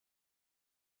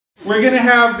We're going to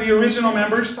have the original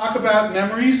members talk about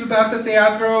memories about the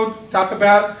teatro, talk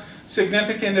about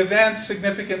significant events,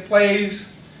 significant plays.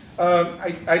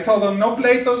 I told them, no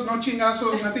pleitos, no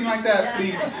chingazos, nothing like that,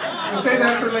 please. We'll say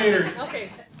that for later.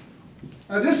 Okay.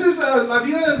 This is La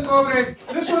Vida del Pobre.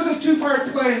 This was a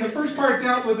two-part play. The first part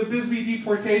dealt with the Bisbee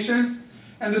deportation,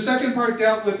 and the second part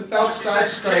dealt with the Phelps Dodge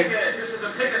strike. This is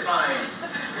a picket line.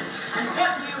 And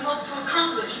what do you hope to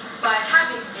accomplish by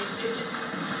having a picket?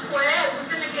 Well, we're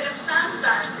going to get a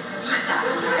stanza.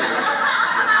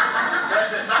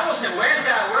 Pues estamos en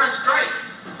huelga. We're on strike.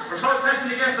 We're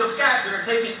protesting against those scabs that are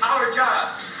taking our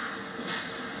jobs.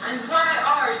 And why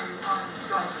are you on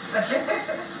strike?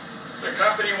 The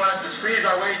company wants to freeze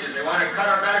our wages. They want to cut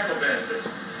our medical benefits.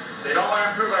 They don't want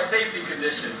to improve our safety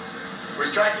conditions. We're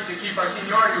striking to keep our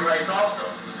seniority rights also.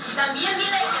 Y también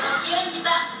dile que nos quieren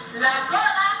quitar la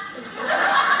cola.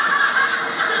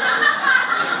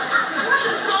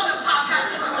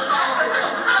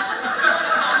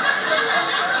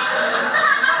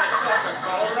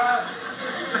 Cola?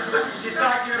 She's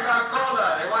talking about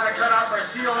cola. They want to cut off our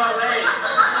COLA.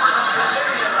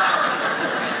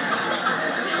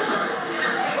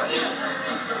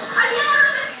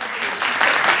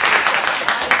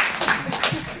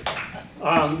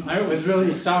 I was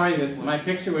really sorry that my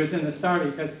picture was in the start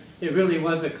because it really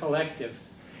was a collective.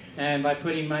 And by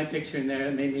putting my picture in there,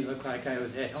 it made me look like I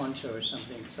was head honcho or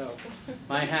something. So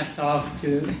my hat's off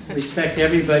to respect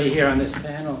everybody here on this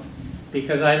panel,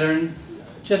 because I learned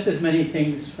just as many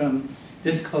things from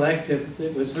this collective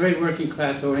that was very working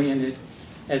class oriented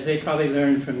as they probably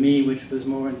learned from me, which was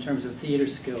more in terms of theater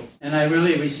skills. And I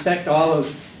really respect all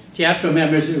of Teatro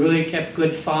members who really kept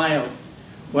good files.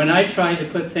 When I try to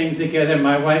put things together,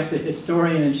 my wife's a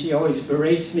historian and she always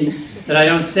berates me that I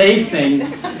don't save things.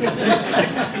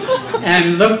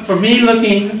 And for me,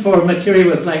 looking for material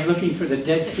was like looking for the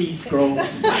Dead Sea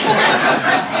Scrolls.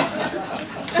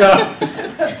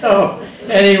 So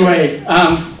anyway,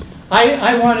 I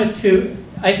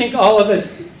think all of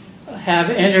us have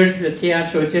entered the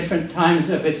teatro at different times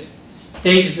of its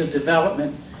stages of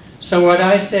development. So what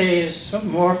I say is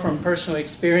more from personal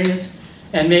experience.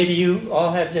 And maybe you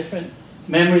all have different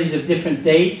memories of different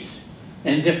dates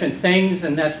and different things,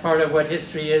 and that's part of what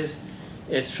history is.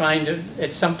 It's trying to,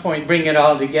 at some point, bring it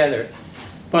all together.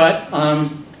 But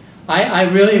I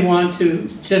really want to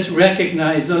just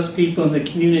recognize those people in the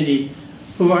community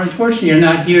who are, unfortunately, are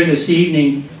not here this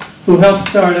evening, who helped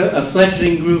start a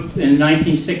fledgling group in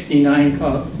 1969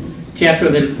 called Teatro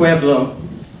del Pueblo.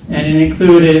 And it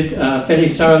included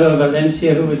Felizardo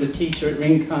Valencia, who was a teacher at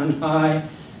Rincon High,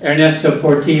 Ernesto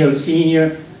Portillo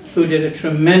Sr., who did a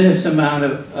tremendous amount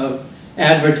of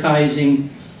advertising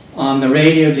on the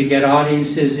radio to get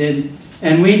audiences in.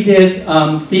 And we did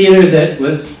theater that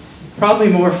was probably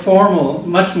more formal,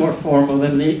 much more formal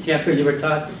than the Teatro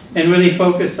Libertad, and really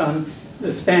focused on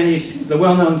the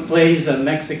well-known plays of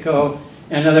Mexico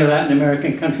and other Latin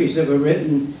American countries that were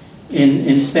written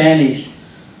in Spanish.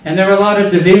 And there were a lot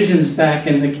of divisions back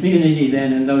in the community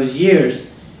then in those years.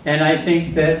 And I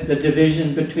think that the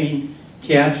division between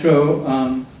Teatro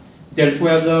del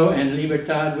Pueblo and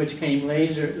Libertad, which came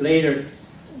later,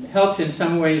 helped in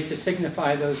some ways to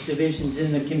signify those divisions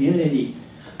in the community.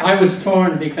 I was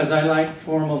torn because I liked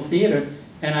formal theater,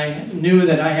 and I knew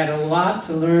that I had a lot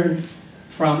to learn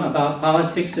about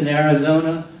politics in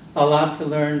Arizona, a lot to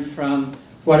learn from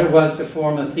what it was to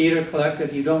form a theater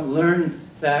collective. You don't learn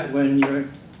that when you're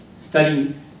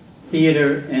studying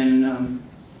theater in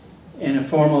a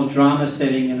formal drama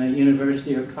setting in a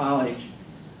university or college.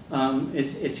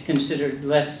 It's considered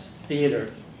less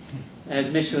theater. As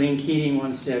Micheline Keating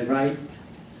once said, right,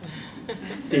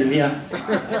 Sylvia?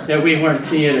 That we weren't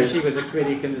theater. She was a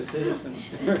critic and a citizen.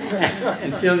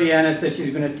 And Sylviana said she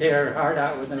was going to tear her heart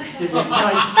out with an obsidian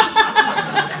knife.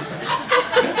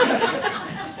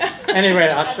 Anyway,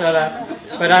 I'll shut up.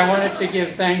 But I wanted to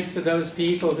give thanks to those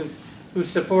people who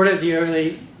supported the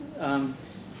early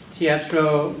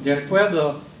Teatro del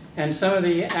Pueblo, and some of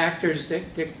the actors that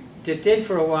did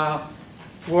for a while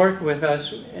work with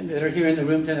us and that are here in the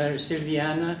room tonight are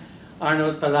Sylviana,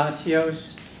 Arnold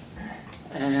Palacios,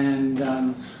 and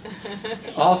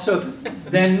also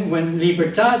then when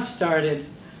Libertad started,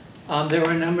 there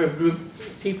were a number of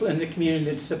people in the community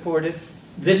that supported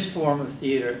this form of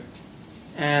theater.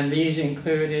 And these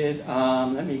included,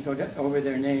 let me go over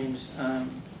their names,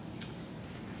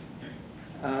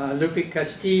 Lupe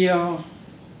Castillo,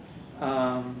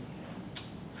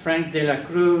 Frank de la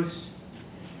Cruz,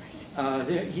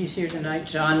 he's here tonight,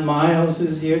 John Miles,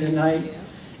 who's here tonight.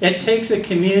 It takes a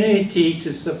community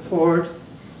to support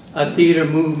a theater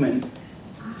movement.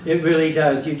 It really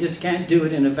does. You just can't do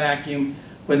it in a vacuum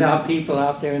without people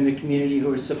out there in the community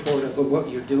who are supportive of what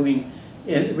you're doing.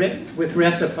 With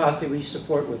reciprocity, we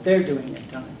support what they're doing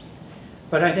at times.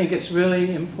 But I think it's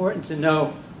really important to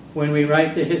know when we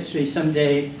write the history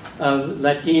someday of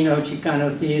Latino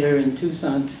Chicano theater in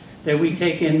Tucson, that we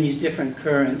take in these different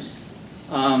currents.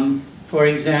 For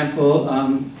example,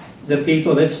 the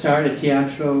people that started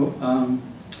Teatro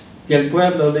del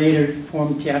Pueblo later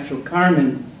formed Teatro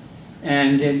Carmen,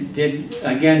 and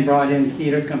again brought in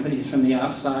theater companies from the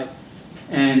outside.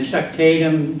 And Chuck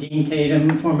Tatum, Dean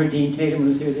Tatum, former Dean Tatum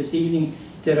was here this evening,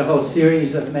 did a whole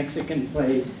series of Mexican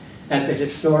plays at the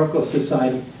Historical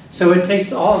Society. So it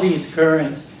takes all these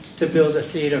currents to build a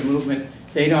theater movement.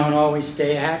 They don't always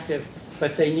stay active,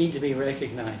 but they need to be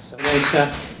recognized. So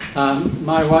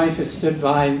my wife has stood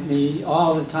by me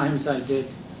all the times I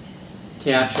did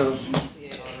teatro. My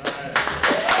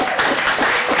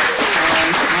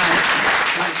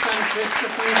son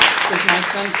Christopher, is my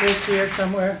son Chris here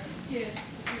somewhere? Yes.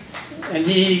 And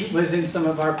he was in some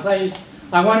of our plays.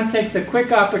 I want to take the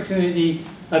quick opportunity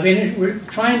of, we're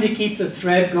trying to keep the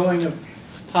thread going of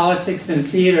politics and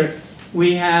theater.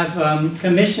 We have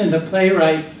commissioned a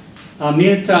playwright,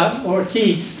 Mirta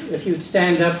Ortiz, if you'd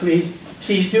stand up please.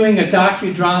 She's doing a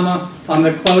docudrama on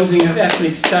the closing of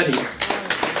ethnic studies.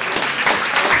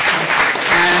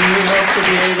 And we hope to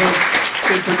be able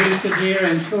to produce it here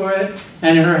and tour it.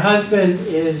 And her husband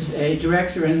is a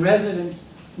director in residence.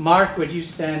 Mark, would you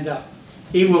stand up?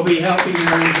 He will be helping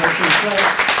her in working play.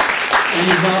 And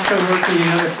he's also working in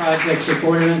other projects at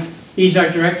Borderlands. He's our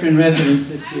director in residence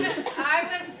this year. I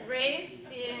was raised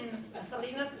in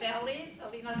Salinas Valley,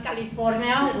 Salinas,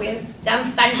 California, with Dan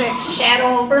Steinbeck's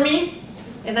shadow over me.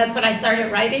 And that's when I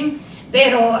started writing.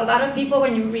 Pero a lot of people,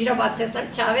 when you read about Cesar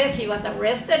Chavez, he was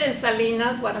arrested in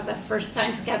Salinas, one of the first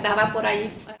times que andaba por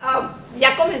ahí.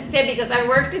 Ya comencé because I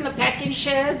worked in the packing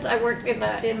sheds. I worked in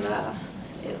the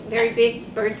very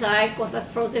big bird's eye, cosas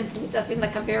frozen frutas in the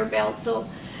conveyor belt. So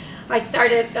I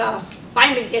started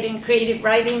finally getting creative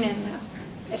writing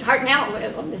at Hartnell,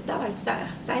 donde estaba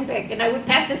Steinbeck. And I would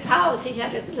pass his house. He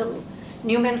had his little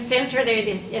Newman Center there,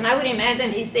 and I would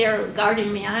imagine he's there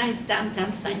guarding me. It's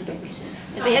downtown Steinbeck.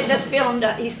 And they had just filmed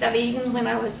East of Eden when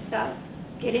I was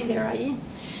getting there.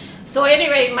 So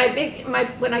anyway,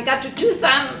 when I got to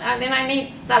Tucson, and then I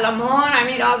meet Salomon, I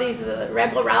meet all these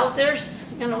rebel rousers,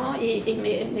 you know,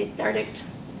 and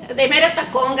they met at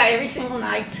Taconga every single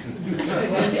night.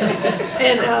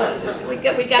 And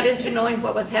we got into knowing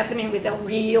what was happening with El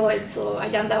Rio, and so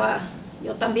allá andaba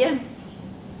yo también.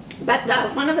 But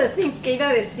one of the things que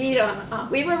iba a decir,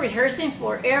 we were rehearsing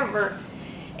forever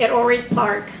at Ori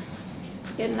Park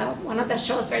in one of the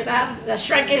shows, ¿verdad? The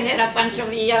Shrunken Head of Pancho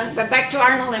Villa. But back to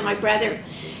Arnold and my brother.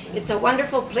 It's a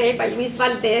wonderful play by Luis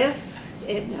Valdez.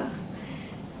 And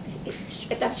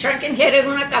the Shrunken Head era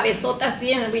una cabezota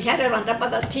así, and we had it on top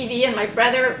of the TV, and my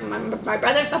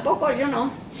brothers tampoco, you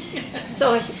know.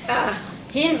 So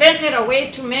he invented a way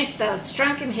to make the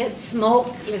Shrunken Head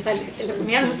smoke. Le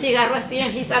ponía un cigarro así,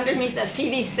 and he's underneath the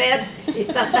TV set. Y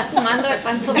está fumando el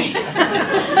Pancho Villa.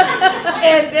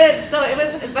 And then, so it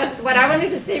was, but what I wanted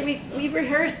to say, we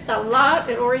rehearsed a lot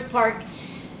at Ori Park.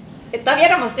 Todavía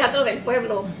éramos Teatro del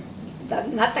Pueblo,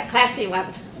 not the classy one,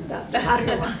 the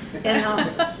barrio one. And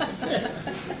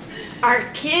our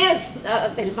kids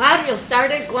del barrio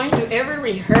started going to every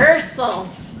rehearsal.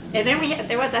 And then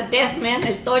there was a deaf man,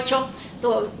 El Tocho.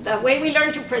 So the way we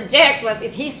learned to project was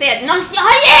if he said, "No se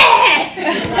oye!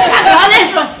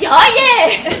 Cabrones, no se oye!"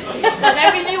 So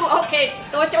then we knew, okay,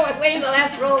 Tocho was waiting the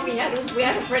last row, we had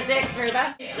to project,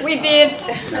 ¿verdad? We did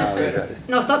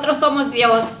Nosotros Somos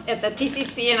Dios at the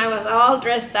TCC, and I was all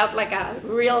dressed up like a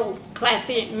real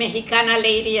classy Mexicana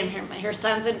lady, and her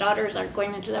sons and daughters are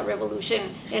going into the revolution.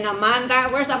 And Amanda,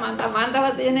 where's Amanda? Amanda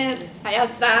was in it. Allá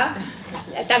está.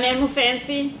 También muy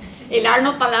fancy. El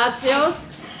Arno Palacios.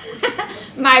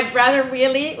 My brother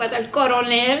Willie was el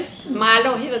coronel,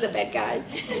 malo, he was a bad guy.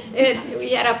 And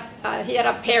he had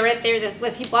a parrot there,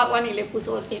 después he bought one y le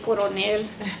puso el coronel.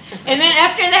 And then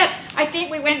after that, I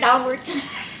think we went downwards.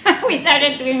 We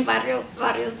started doing barrio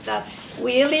stuff,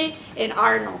 Willie and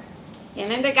Arnold.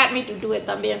 And then they got me to do it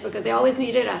también, because they always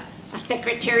needed a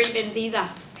secretary vendida,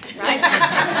 right?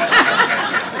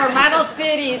 For model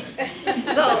cities.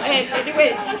 So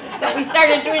anyways, so we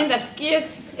started doing the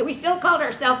skits. We still called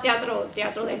ourselves Teatro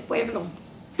del Pueblo.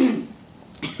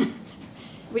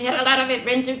 We had a lot of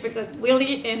adventures because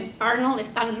Willie and Arnold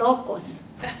están locos.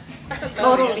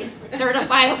 Totally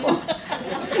certifiable.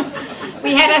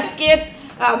 We had a skit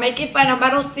making fun of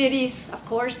model cities, of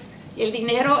course, el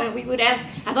dinero, and we would ask,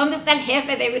 ¿a dónde está el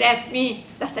jefe? They would ask me,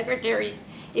 the secretary.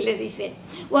 Y les dice,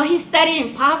 well, he's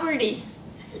studying poverty.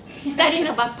 he's studying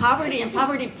about poverty and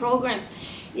poverty programs.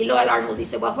 Y luego Arnold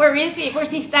dice, well, where is he? Where's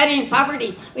he studying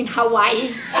poverty? In Hawaii.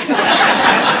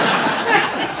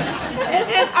 And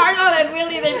then Arnold and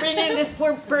Willie, they bring in this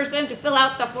poor person to fill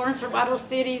out the forms for model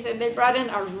cities, and they brought in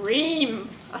a ream,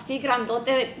 así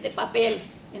grandote de papel.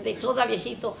 And they told the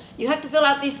viejito, you have to fill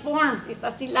out these forms,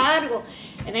 está así largo.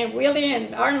 And then Willie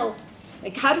and Arnold,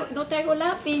 like, no traigo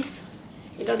lápiz.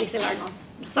 Y lo dice el Arnold,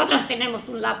 nosotros tenemos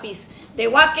un lápiz. They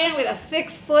walk in with a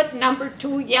 6-foot number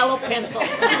 2 yellow pencil,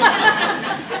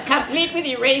 complete with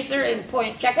eraser and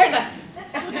point. ¿Te acuerdas?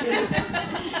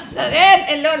 So then,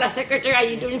 and luego la secretary, are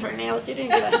you doing her nails? She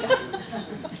didn't do that.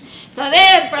 So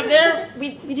then, from there,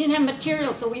 we didn't have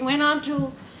material, so we went on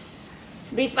to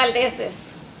Luis Valdez's.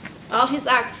 All his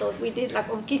actos, we did La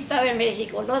Conquista de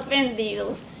México, Los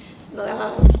Vendidos,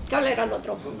 ¿cuál era el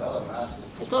otro? El Soldado Raso.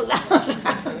 El Soldado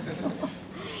Raso.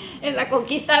 En La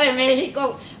Conquista de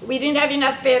México, we didn't have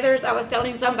enough feathers. I was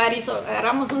telling somebody, so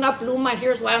agarramos una pluma,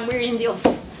 here's one, we're indios.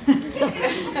 So,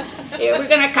 we're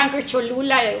going to conquer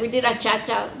Cholula. We did a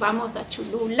cha-cha, vamos a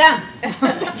Cholula.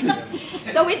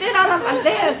 So we did all of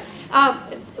Valdez.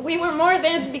 We were more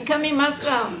than becoming más,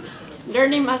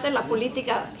 learning más de la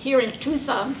política here in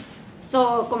Tucson.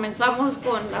 So comenzamos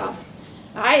con,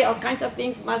 all kinds of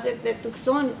things más de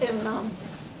Tucson. And,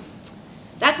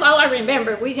 that's all I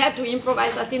remember. We had to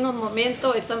improvise así en un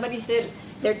momento. If somebody said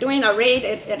they're doing a raid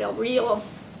at El Rio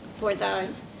for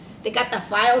they got the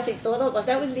files y todo, but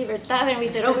that was Libertad, and we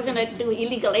said, oh, we're going to do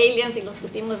illegal aliens, y los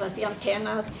pusimos así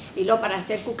antenas, y luego para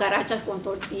hacer cucarachas con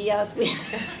tortillas.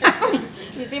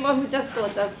 Hicimos muchas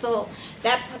cosas. So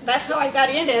that's how I got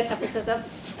in it, because of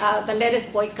the lettuce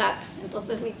boycott.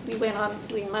 Entonces we went on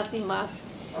doing más y más.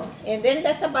 And then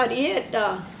that's about it.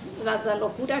 The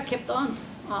locura kept on.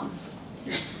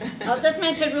 I'll just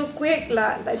mention real quick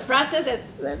the process at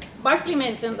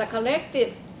Barclayman's and the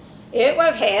collective. It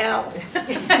was hell.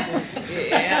 It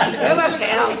was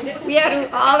hell. We had to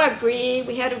all agree.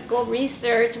 We had to go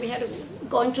research. We had to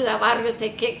go into the barrio and say,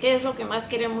 ¿qué es lo que más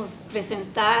queremos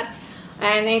presentar?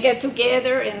 And then get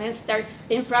together and then start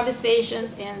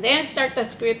improvisations and then start the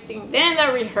scripting, then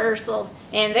the rehearsals,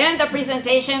 and then the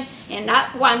presentation, and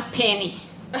not one penny.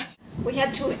 We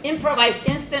had to improvise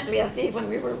instantly, as if when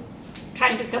we were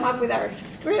trying to come up with our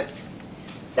scripts.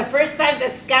 The first time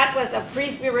that Scott was a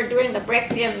priest, we were doing the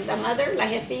Brecht and the mother, La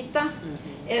Jefita,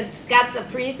 and Scott's a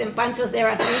priest and Pancho's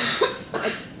there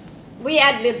así. We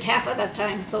ad-libbed half of the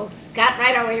time, so Scott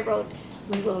right away wrote,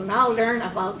 we will now learn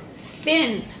about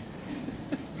sin.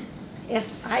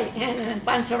 S-I-N, and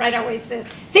Pancho right away says,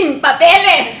 sin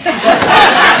papeles!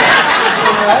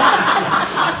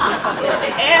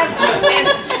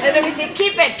 and then we say,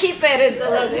 keep it. And so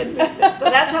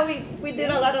that's how we did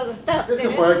a lot of the stuff. This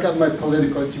is where I got my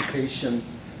political education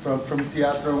from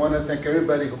Teatro. I want to thank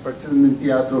everybody who participated in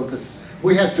Teatro, because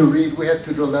we had to read, we had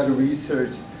to do a lot of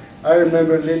research. I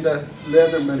remember Linda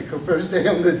Leatherman, her first day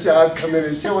on the job, coming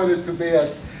in, she wanted to be a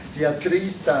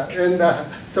teatrista, and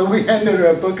so we handed her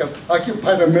a book of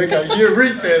Occupied America. Here,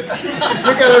 read this. You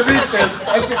gotta read this,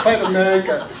 Occupied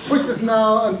America, which is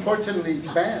now unfortunately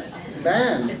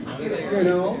banned, you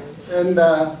know. And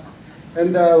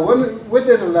we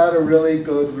did a lot of really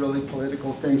good, really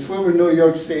political things. We were in New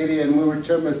York City, and we were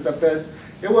termed as the best.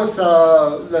 It was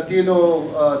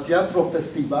Latino Teatro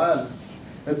Festival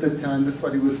at the time. That's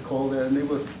what it was called, and it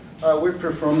was we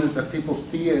performed at the People's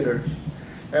Theater.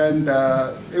 And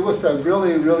it was a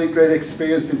really, really great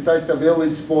experience. In fact, the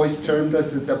Village Voice termed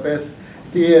us as the best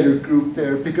theater group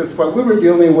there, because what we were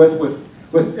dealing with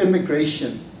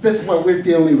immigration, this is what we're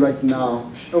dealing right now.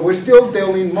 And we're still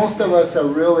dealing, most of us are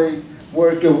really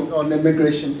working on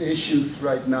immigration issues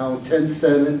right now,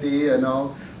 1070 and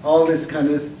all this kind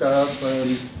of stuff.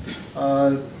 And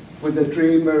with the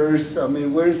Dreamers, I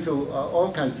mean, we're into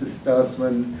all kinds of stuff.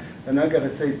 And I gotta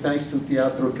say thanks to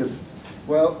Teatro, because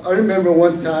well, I remember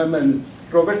one time, and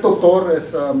Roberto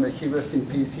Torres, he rests in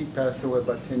peace, he passed away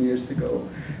about 10 years ago.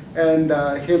 And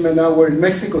him and I were in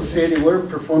Mexico City, we were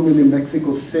performing in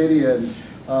Mexico City, and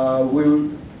so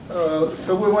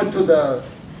we went to the,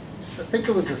 I think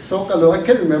it was the Zócalo, I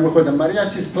can't remember, where the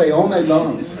mariachis play all night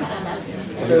long.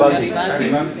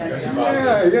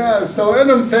 Yeah, so and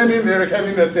I'm standing there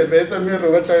having a cerveza, me and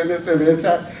Roberto having a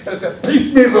cerveza, and I said,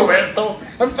 please me, Roberto,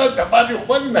 I'm from the barrio,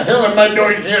 what in the hell am I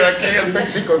doing here, okay, in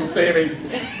Mexico City?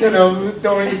 You know,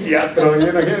 doing teatro,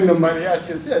 you know, hearing the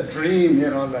mariachis, it's a dream,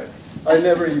 you know, like, I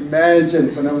never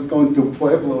imagined when I was going to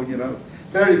Pueblo, you know, I was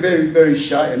very, very, very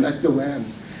shy, and I still am.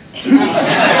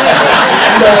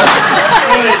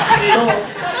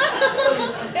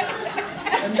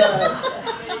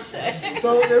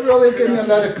 So they really gave me a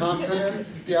lot of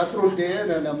confidence. Teatro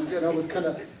did, and you know, I was kind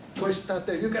of twitched out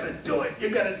there. You gotta do it.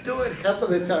 You gotta do it. Half of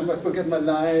the time I forget my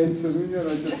lines and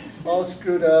just all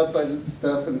screwed up and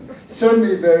stuff. And served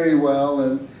me very well.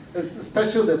 And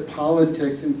especially the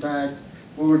politics. In fact,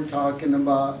 we were talking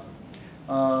about.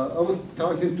 I was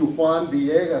talking to Juan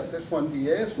Villegas. There's Juan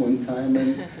Villegas one time,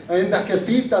 and in La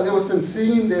Jefita there was a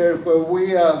scene there where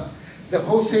we. The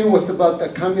whole scene was about the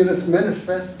Communist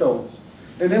Manifesto.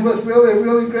 And it was really,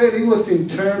 really great. It was in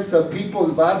terms of people,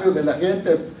 barrio de la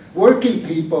gente, working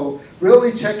people,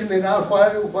 really checking it out.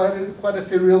 What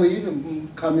is it really, the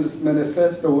Communist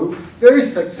Manifesto? We're very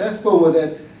successful with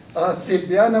it.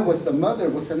 Silviana was the mother,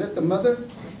 wasn't it the mother?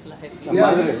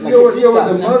 Yeah, you were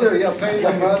the mother, yeah, playing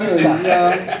the mother.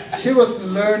 And, she was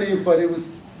learning what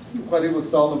it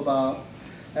was all about.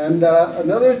 And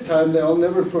another time that I'll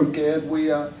never forget,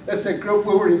 we, as a group,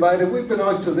 we were invited. We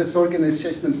belong to this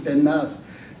organization, TENAS,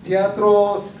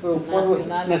 Teatros, what was it?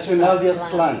 Nacional de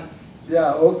Aztlán.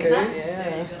 Yeah,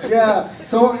 okay. Yeah,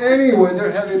 so anyway,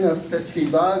 they're having a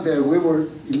festival there. We were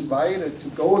invited to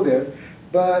go there.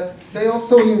 But they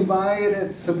also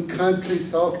invited some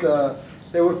countries off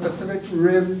they were Pacific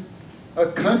Rim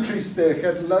countries there.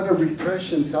 Had a lot of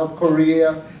repression, South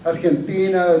Korea,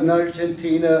 Argentina, and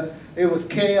Argentina. It was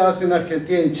chaos in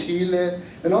Argentina and Chile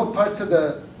and all parts of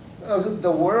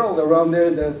the world around there,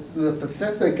 the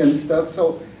Pacific and stuff.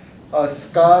 So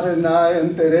Scott and I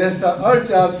and Teresa, our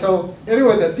job. So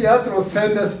anyway, the teatro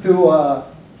sent us to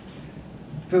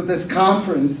this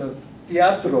conference of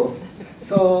teatros.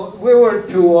 So we were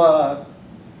to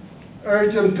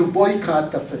urge them to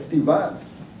boycott the festival.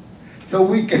 So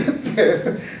we get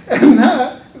there and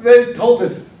they told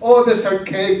us, oh, this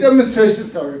archaic,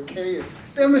 demonstrations are archaic.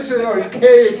 Demonstrations are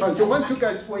archaic, Pancho. Why don't you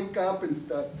guys wake up and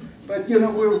stuff? But we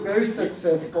were very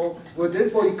successful. We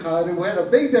did boycott it. We had a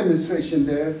big demonstration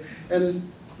there. And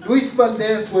Luis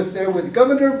Valdez was there with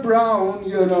Governor Brown,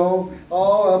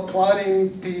 all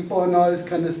applauding people and all this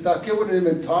kind of stuff. He wouldn't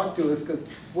even talk to us because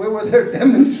we were there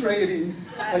demonstrating.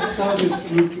 I saw this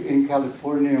group in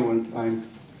California one time,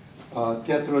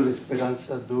 Teatro La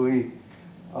Esperanza, doing,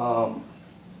 La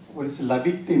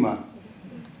Víctima.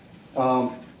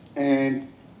 And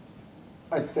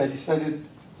I decided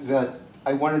that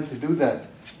I wanted to do that.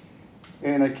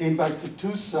 And I came back to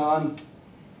Tucson,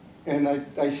 and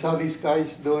I saw these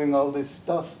guys doing all this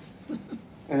stuff.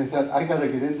 And I thought, I gotta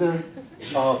get in there.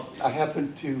 I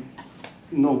happened to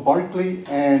know Barkley,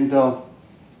 and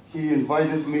he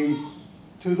invited me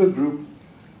to the group.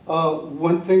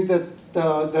 One thing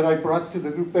that I brought to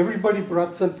the group, everybody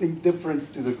brought something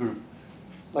different to the group.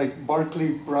 Like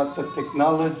Barkley brought the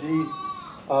technology,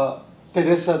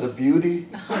 Teresa the beauty.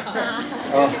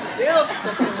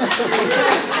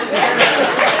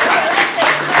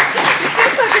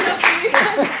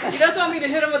 He doesn't want me to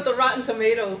hit him with the rotten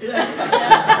tomatoes.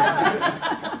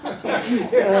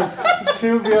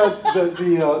 Sylvia,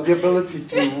 the ability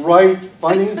to write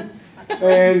funny,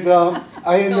 and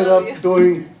I ended up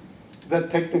doing the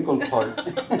technical part.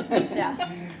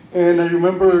 And I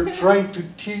remember trying to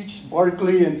teach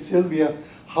Barkley and Sylvia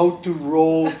how to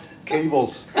roll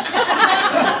cables.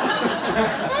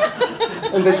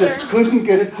 And they just couldn't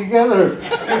get it together.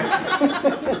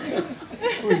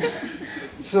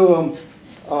 So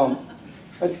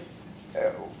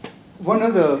one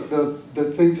of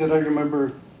the things that I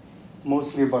remember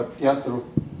mostly about teatro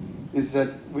is that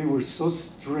we were so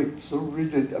strict, so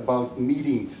rigid about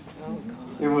meetings. Oh, God.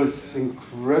 It was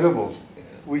incredible.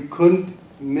 We couldn't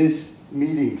miss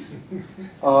meetings.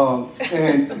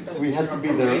 And we had to be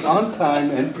there on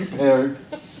time and prepared.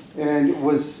 And it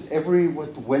was every,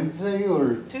 Wednesday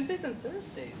or? Tuesdays and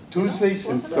Thursdays. Tuesdays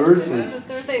and Thursdays.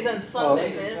 Thursdays and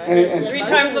Sundays. And 3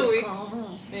 times a week.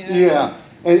 Yeah.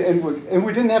 And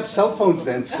we didn't have cell phones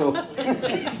then, so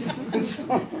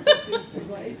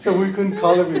so we couldn't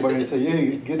call everybody and say,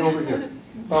 hey, get over here.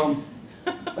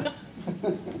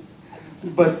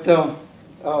 But to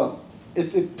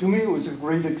me, it was a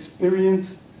great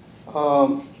experience.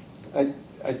 Of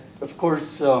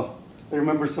course, I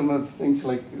remember some of the things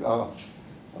like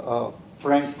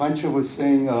Frank Pancho was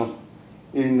saying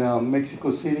in Mexico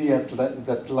City at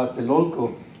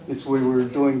Tlatelolco is where we were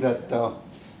doing that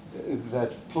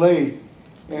play,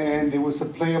 and it was a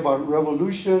play about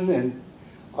revolution and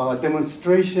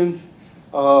demonstrations,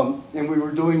 and we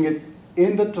were doing it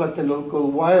in the Tlatelolco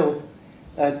while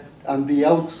on the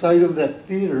outside of that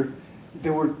theater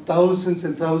there were thousands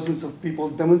and thousands of people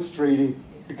demonstrating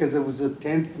because it was the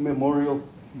 10th memorial.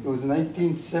 It was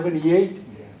 1978,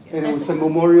 and it was a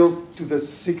memorial to the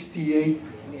 68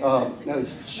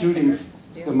 shootings,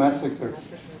 the massacre.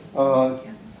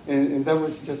 And that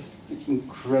was just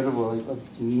incredible. I'll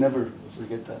never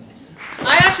forget that.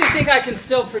 I actually think I can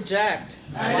still project.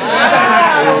 Wow.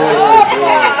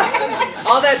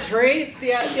 All that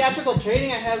theatrical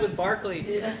training I had with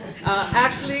Barkley.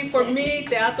 Actually, for me,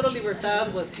 Teatro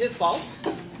Libertad was his fault.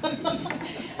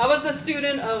 I was a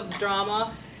student of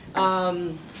drama.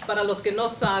 Para los que no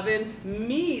saben,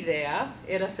 mi idea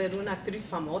era ser una actriz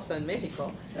famosa en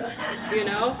Mexico. You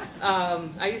know,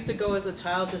 I used to go as a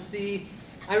child to see.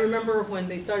 I remember when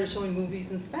they started showing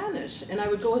movies in Spanish, and I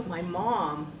would go with my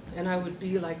mom, and I would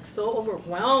be like so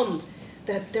overwhelmed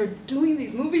that they're doing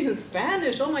these movies in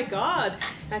Spanish. Oh my God!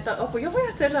 And I thought, oh, pues yo voy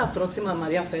a ser la próxima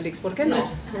María Félix. ¿Por qué no?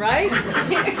 Right?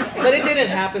 But it didn't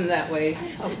happen that way,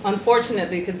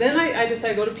 unfortunately, because then I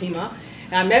decided to go to Pima.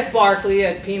 I met Barkley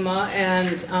at Pima,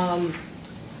 and I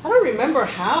don't remember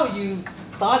how you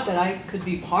thought that I could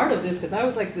be part of this, because I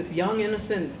was like this young,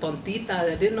 innocent tontita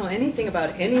that didn't know anything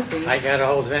about anything. I got a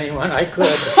hold of anyone I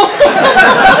could.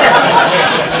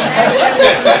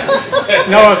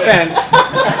 No offense.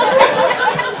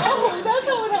 Oh, that's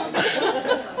how it happened.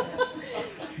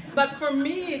 But for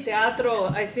me,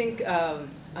 teatro, I think,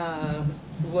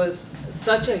 was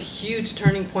such a huge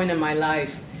turning point in my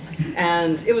life.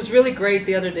 And it was really great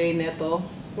the other day, Neto.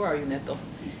 Where are you, Neto?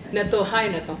 Neto, hi,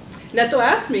 Neto. Neto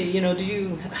asked me, you know,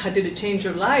 did it change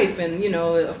your life? And, you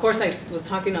know, of course I was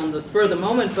talking on the spur of the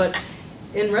moment, but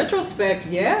in retrospect,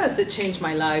 yes, it changed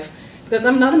my life. Because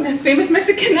I'm not a famous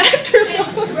Mexican actress. No,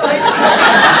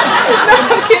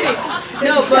 I'm kidding.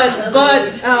 No,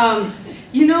 but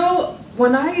you know,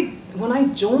 when I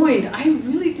joined, I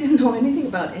really didn't know anything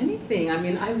about anything. I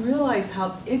mean, I realized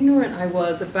how ignorant I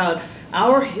was about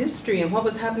our history and what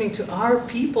was happening to our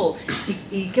people.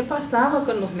 Y qué pasaba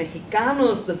con los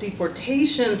mexicanos, the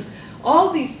deportations,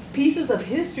 all these pieces of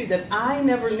history that I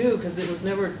never knew because it was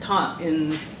never taught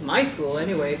in my school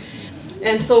anyway.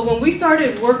 And so when we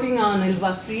started working on El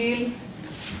Basil,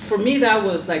 for me that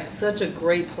was like such a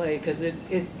great play because it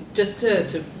just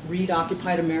to read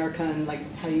Occupied America and like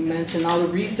how you mentioned all the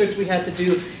research we had to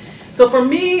do. So for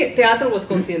me, teatro was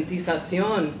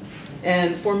concientización.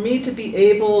 And for me to be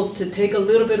able to take a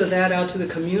little bit of that out to the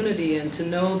community and to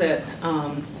know that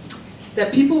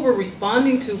that people were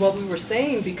responding to what we were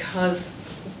saying because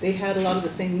they had a lot of the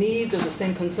same needs or the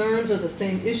same concerns or the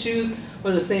same issues or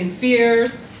the same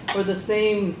fears or the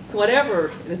same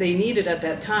whatever they needed at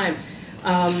that time.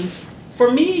 For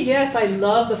me, yes, I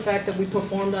love the fact that we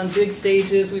performed on big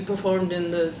stages. We performed in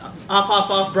the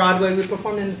off Broadway. We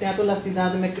performed in the Teatro La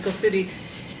Ciudad in Mexico City.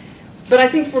 But I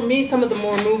think for me, some of the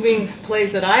more moving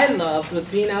plays that I loved was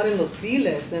being out in Los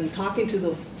Files and talking to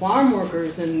the farm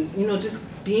workers and, you know, just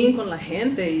being con la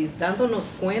gente y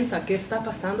dándonos cuenta qué está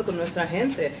pasando con nuestra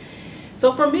gente.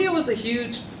 So for me, it was a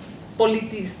huge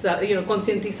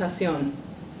concientización.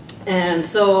 And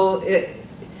so it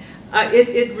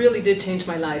really did change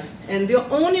my life. And the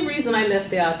only reason I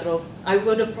left teatro, I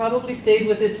would have probably stayed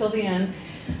with it till the end.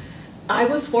 I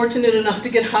was fortunate enough to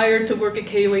get hired to work at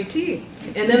KUAT.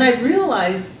 And then I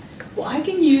realized, well, I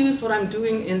can use what I'm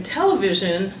doing in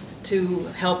television to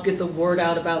help get the word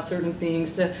out about certain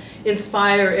things, to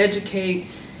inspire, educate,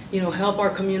 you know, help our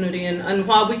community. And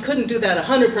while we couldn't do that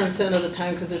 100% of the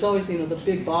time, because there's always, you know, the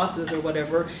big bosses or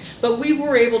whatever, but we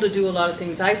were able to do a lot of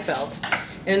things, I felt.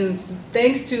 And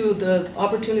thanks to the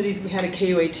opportunities we had at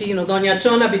KUAT, you know, Doña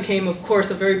Chona became, of course,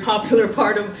 a very popular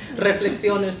part of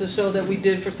Reflexiones, the show that we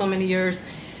did for so many years.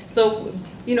 So,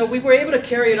 you know, we were able to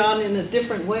carry it on in a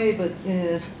different way, but,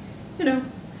 you know,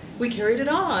 we carried it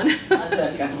on.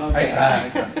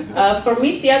 For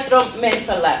me, teatro meant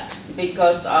a lot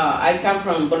because I come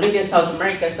from Bolivia, South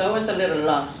America, so I was a little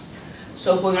lost.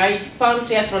 So when I found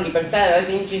Teatro Libertad, I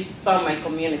didn't just found my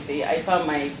community. I found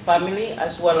my family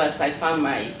as well as I found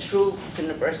my true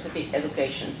university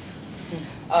education.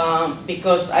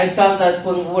 Because I felt that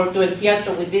when we were doing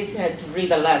theater, we did have to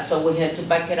read a lot, so we had to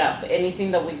back it up.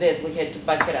 Anything that we did, we had to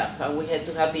back it up, and we had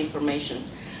to have the information.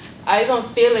 I don't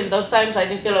feel, in those times, I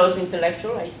didn't feel I was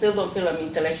intellectual. I still don't feel I'm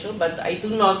intellectual, but I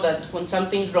do know that when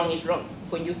something's wrong, it's wrong.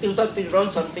 When you feel something's wrong,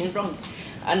 something's wrong.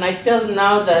 And I feel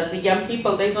now that the young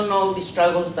people, they don't know all the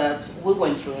struggles that we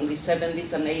went through in the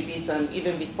 70s and 80s and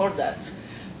even before that.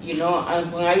 You know,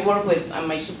 and when I work with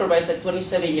my supervisor,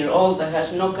 27-year-old that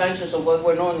has no conscience of what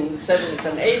went on in the 70s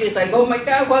and 80s, I go, oh my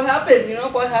God, what happened? You know,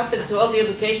 what happened to all the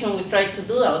education we tried to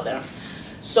do out there?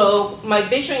 So my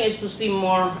vision is to see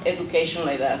more education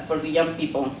like that for the young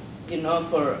people, you know,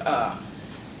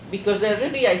 because they're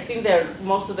really, I think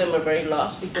most of them are very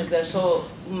lost because there's so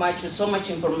much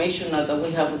information now that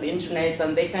we have with the internet,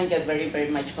 and they can get very, very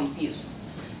much confused.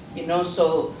 You know,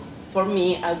 so for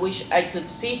me, I wish I could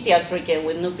see teatro again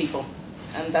with new people,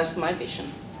 and that's my vision.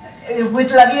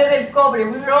 With La Vida del Cobre,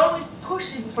 we were always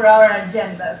pushing for our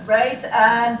agendas, right?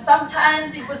 And sometimes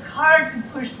it was hard to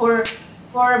push for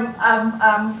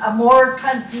a more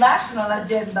transnational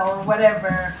agenda or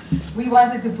whatever. We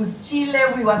wanted to put Chile,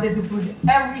 we wanted to put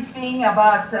everything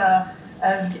about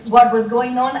what was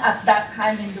going on at that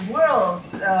time in the world.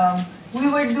 We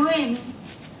were doing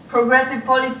progressive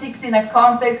politics in a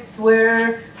context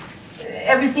where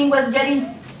everything was getting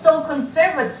so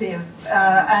conservative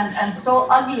and so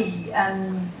ugly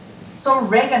and so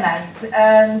Reaganite,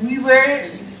 and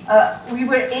we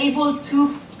were able to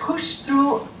push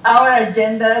through our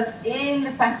agendas in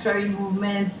the sanctuary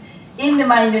movement, in the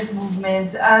miners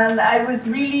movement, and I was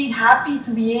really happy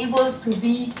to be able to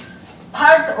be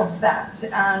part of that.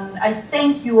 And I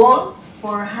thank you all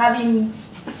for having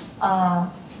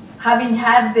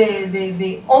had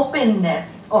the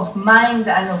openness of mind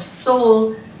and of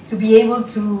soul to be able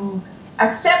to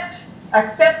accept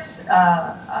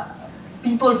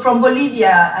people from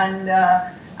Bolivia and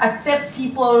accept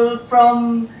people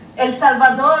from El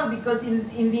Salvador, because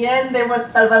in the end there were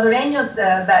Salvadoreños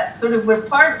that sort of were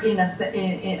part in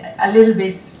a little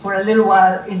bit, for a little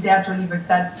while, in Teatro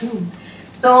Libertad too.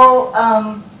 So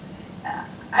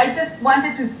I just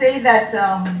wanted to say that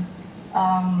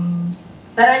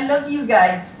that I love you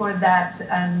guys for that,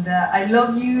 and I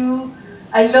love you.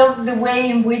 I love the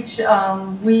way in which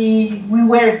we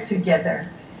work together.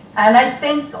 And I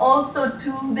thank also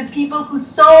to the people who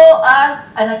saw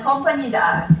us and accompanied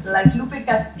us, like Lupe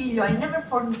Castillo. I never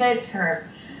forget her.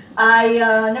 I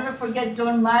never forget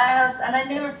John Miles, and I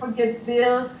never forget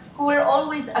Bill, who were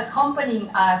always accompanying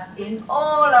us in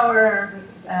all our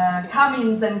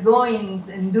comings and goings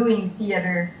and doing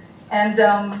theater. And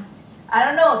I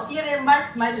don't know, theater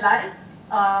marked my life.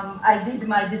 I did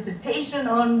my dissertation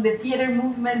on the theater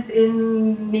movement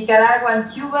in Nicaragua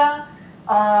and Cuba.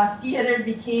 Theater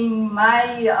became my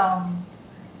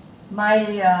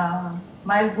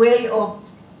my way of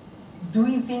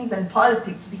doing things in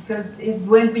politics, because it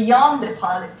went beyond the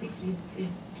politics.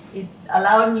 It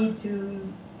allowed me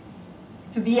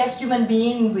to be a human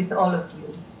being with all of you.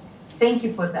 Thank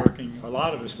you for that. A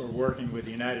lot of us were working with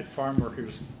the United Farm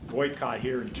Workers boycott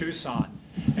here in Tucson,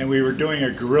 and we were doing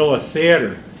a guerrilla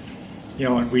theater. You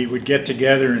know, and we would get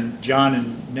together in John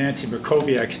and Nancy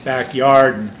Makoviak's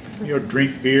backyard and, you know,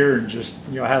 drink beer and just,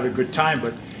 you know, have a good time.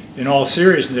 But in all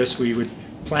seriousness, we would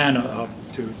plan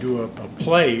to do a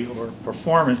play or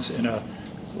performance in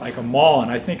like a mall.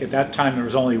 And I think at that time there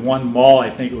was only one mall.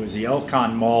 I think it was the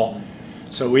Elcon Mall.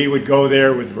 So we would go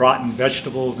there with rotten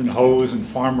vegetables and hose and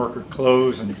farm worker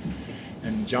clothes, and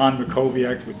John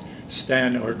Makoviak would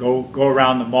stand or go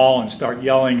around the mall and start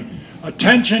yelling,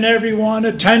 "Attention everyone,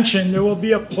 attention, there will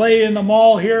be a play in the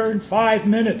mall here in 5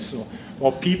 minutes." So,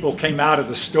 well, people came out of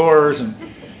the stores, and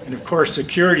of course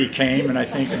security came, and I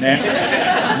think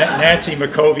Nancy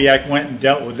Makoviak went and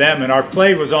dealt with them, and our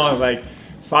play was only like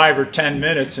 5 or 10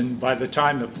 minutes, and by the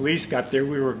time the police got there,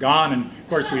 we were gone, and of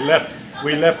course we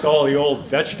left all the old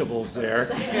vegetables there.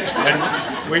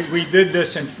 And we did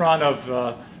this in front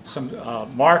of some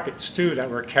markets too that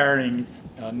were carrying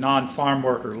non-farm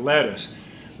worker lettuce.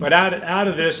 But out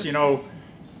of this, you know,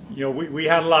 we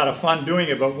had a lot of fun doing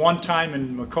it. But one time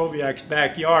in Makoviak's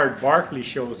backyard, Barkley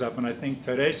shows up, and I think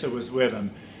Teresa was with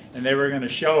him, and they were going to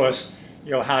show us,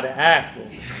 you know, how to act.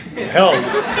 Well, hell,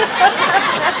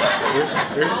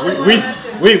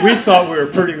 we thought we were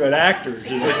pretty good actors,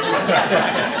 you know?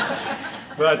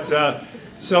 But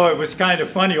so it was kind of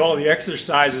funny, all the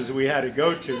exercises we had to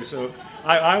go to. So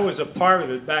I was a part of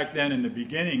it back then in the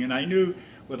beginning, and I knew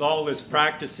with all this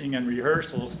practicing and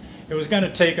rehearsals, it was going to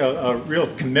take a real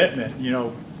commitment. You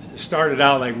know, it started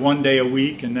out like 1 day a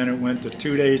week, and then it went to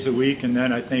 2 days a week, and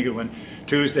then I think it went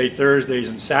Tuesday, Thursdays,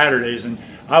 and Saturdays. And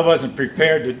I wasn't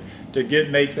prepared to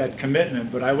make that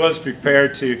commitment, but I was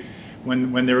prepared to,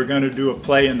 when they were going to do a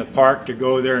play in the park, to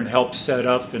go there and help set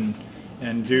up and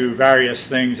do various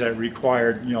things that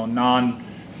required, you know,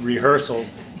 non-rehearsal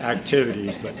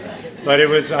activities. But it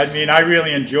was, I mean, I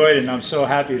really enjoyed it, and I'm so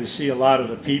happy to see a lot of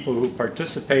the people who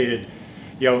participated,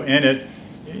 you know, in it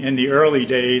in the early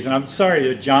days. And I'm sorry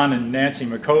that John and Nancy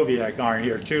Makoviak aren't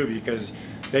here too, because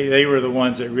they were the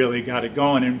ones that really got it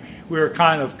going. And we were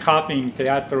kind of copying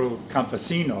Teatro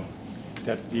Campesino,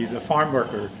 that the farm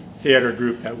worker theater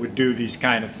group that would do these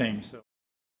kind of things. So.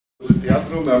 I was a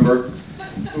Teatro member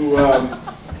who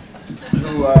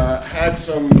had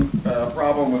some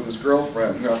problem with his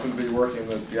girlfriend, who happened to be working in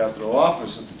the Teatro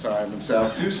office at the time in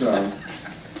South Tucson.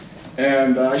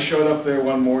 And I showed up there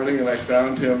one morning and I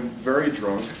found him very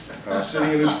drunk,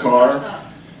 sitting in his car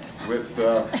with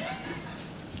a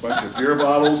bunch of beer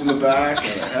bottles in the back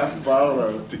and a half a bottle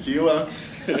of tequila.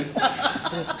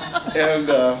 And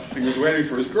he was waiting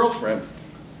for his girlfriend.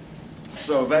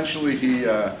 So eventually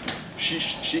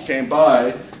she came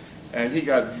by, and he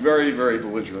got very, very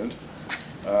belligerent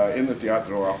in the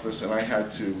teatro office, and I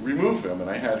had to remove him, and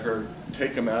I had her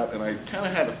take him out, and I kind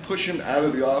of had to push him out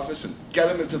of the office and get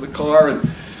him into the car and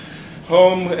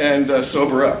home and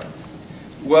sober up.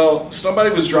 Well, somebody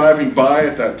was driving by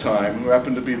at that time who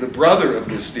happened to be the brother of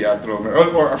this teatro member,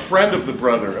 or a friend of the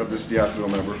brother of this teatro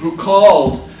member, who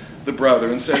called the brother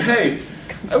and said, "Hey,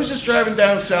 I was just driving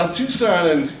down South Tucson,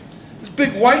 and this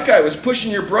big white guy was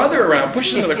pushing your brother around,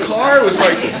 pushing him in a car. It was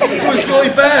like, it was really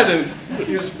bad." And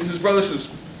his brother says,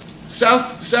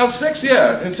 South 6,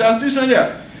 yeah, in South Tucson,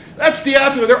 yeah. That's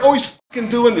teatro. They're always fucking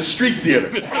doing the street theater.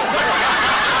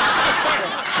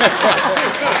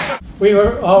 We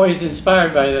were always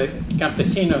inspired by the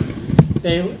campesinos.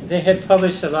 They had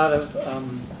published a lot of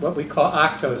what we call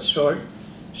actos,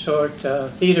 short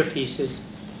theater pieces,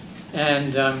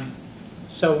 and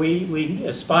so we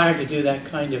aspired to do that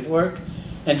kind of work.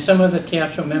 And some of the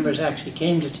teatro members actually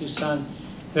came to Tucson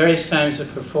various times to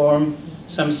perform.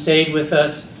 Some stayed with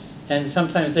us, and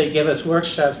sometimes they give us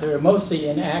workshops. They were mostly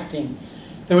in acting.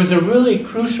 There was a really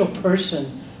crucial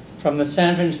person from the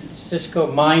San Francisco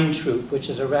Mime Troupe, which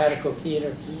is a radical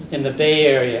theater in the Bay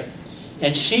Area.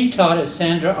 And she taught us,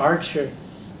 Sandra Archer,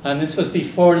 and this was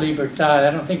before Libertad.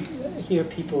 I don't think here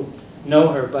people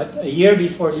know her, but a year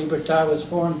before Libertad was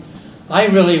formed, I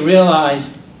really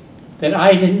realized that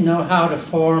I didn't know how to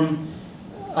form,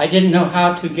 I didn't know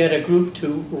how to get a group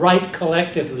to write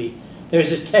collectively.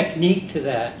 There's a technique to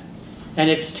that. And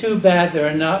it's too bad there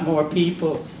are not more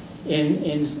people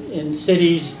in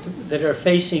cities that are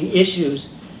facing issues,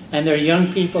 and there are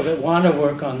young people that want to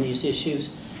work on these issues.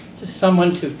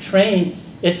 Someone to train.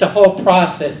 It's a whole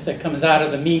process that comes out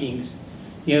of the meetings.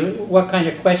 What kind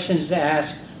of questions to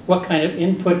ask, what kind of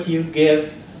input you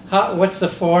give, what's the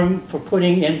form for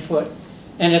putting input,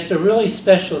 and it's a really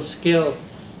special skill.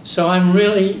 So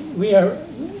we are,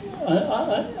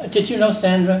 did you know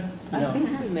Sandra? No. I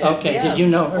think we met. Okay, yeah. did you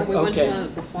know her? Well, we went okay. to one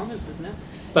of the performances now.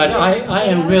 But I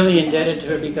am really indebted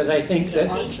to her, because I think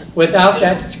that without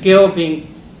that skill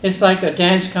being, it's like a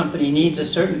dance company needs a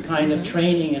certain kind of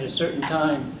training at a certain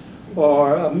time,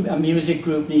 or a music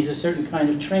group needs a certain kind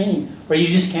of training, or you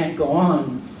just can't go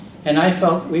on. And I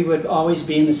felt we would always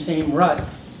be in the same rut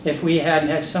if we hadn't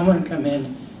had someone come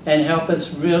in and help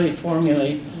us really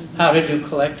formulate how to do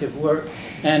collective work.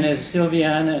 And as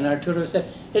Silviana and Arturo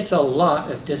said, it's a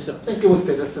lot of discipline. I think it was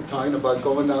Teresa talking about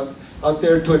going out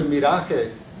there to El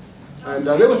Miraje. And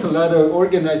there was a lot of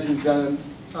organizing done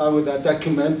with that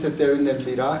documented there in El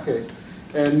Miraje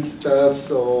and stuff.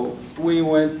 So we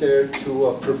went there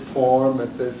to perform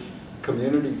at this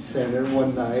community center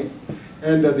one night.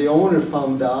 And the owner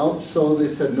found out, so they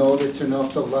said, no, they turned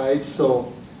off the lights.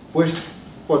 So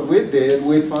what we did,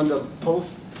 we found a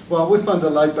post, well, we found a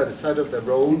light by the side of the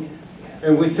road.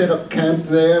 And we set up camp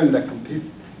there, and the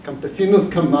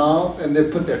campesinos come out, and they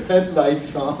put their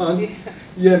headlights on,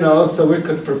 so we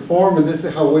could perform. And this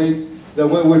is the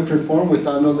way we perform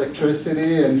without no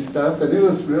electricity and stuff. And it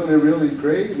was really, really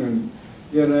great. And,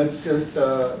 it's just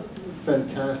a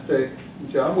fantastic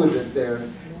job with it there.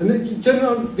 And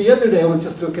then, the other day I was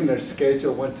just looking at our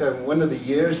schedule one time, one of the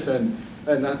years, and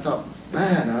I thought,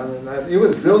 man, it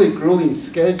was really grueling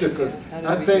schedule, because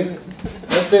I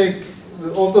think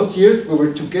all those years we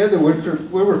were together,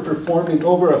 we were performing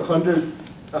over 100,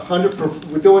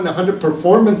 we're doing 100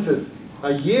 performances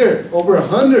a year, over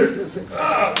 100. It's like,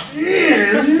 oh,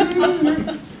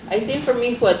 yeah. I think for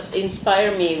me what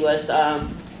inspired me was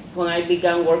when I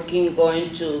began working,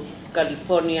 going to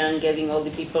California and getting all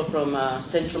the people from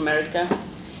Central America.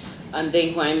 And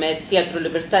then when I met Teatro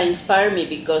Libertad, inspired me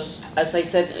because, as I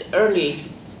said earlier,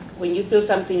 when you feel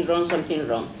something wrong, something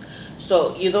wrong.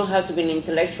 So you don't have to be an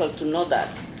intellectual to know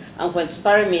that. And what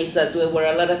inspired me is that there were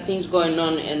a lot of things going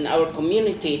on in our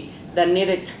community that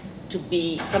needed to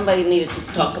be, somebody needed to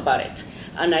talk about it.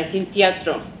 And I think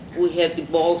teatro, we had the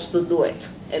balls to do it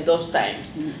at those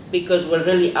times, because we're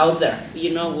really out there,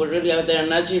 we're really out there,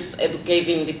 not just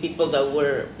educating the people that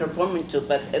we're performing to,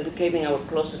 but educating our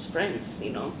closest friends,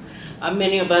 And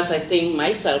many of us, I think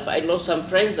myself, I lost some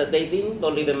friends that they didn't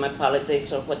believe in my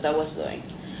politics or what I was doing.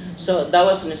 So that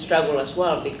was a struggle as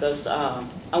well, because, and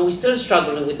we're still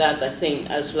struggling with that, I think,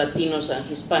 as Latinos and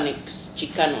Hispanics,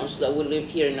 Chicanos that we live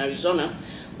here in Arizona.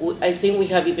 I think we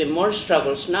have even more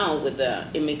struggles now with the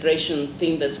immigration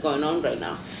thing that's going on right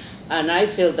now. And I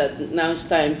feel that now it's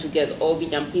time to get all the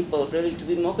young people really to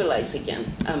be mobilized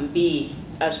again and be,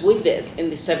 as we did in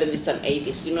the 70s and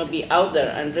 80s, be out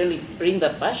there and really bring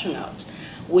that passion out,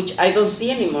 which I don't see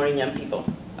anymore in young people.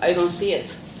 I don't see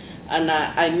it. And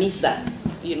I miss that,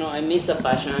 you know, I miss the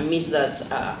passion, I miss that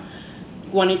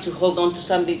wanting to hold on to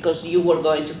something because you were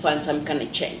going to find some kind of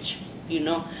change, you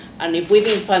know. And if we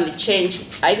didn't find the change,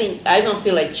 I don't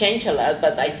feel like change a lot,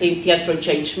 but I think theater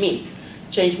changed me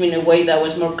in a way that I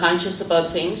was more conscious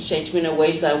about things, changed me in a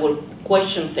way that I would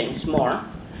question things more.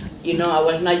 You know, I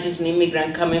was not just an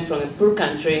immigrant coming from a poor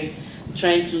country,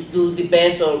 trying to do the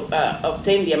best or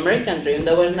obtain the American dream.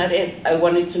 That was not it. I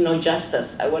wanted to know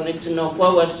justice. I wanted to know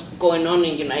what was going on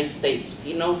in the United States.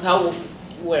 You know, how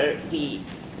were the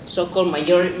so-called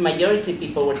majority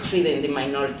people were treating the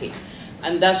minority.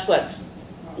 And that's what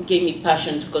gave me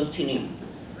passion to continue.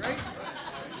 Right?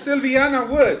 Silviana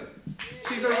Wood.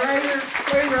 She's a writer,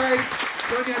 playwright,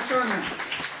 Doña Chona.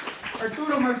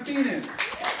 Arturo Martinez.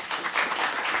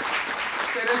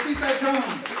 Teresita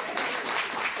Jones.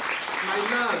 My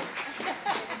love.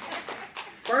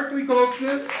 Barkley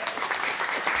Goldsmith.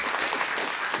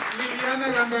 Liliana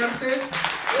Lambarte.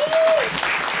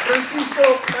 Francisco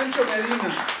Pancho Medina.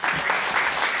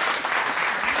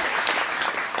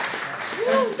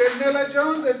 And Pernella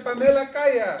Jones and Pamela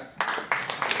Calla.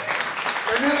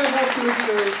 Pernella helped with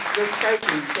the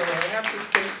Skyping, so I have to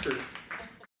thank her.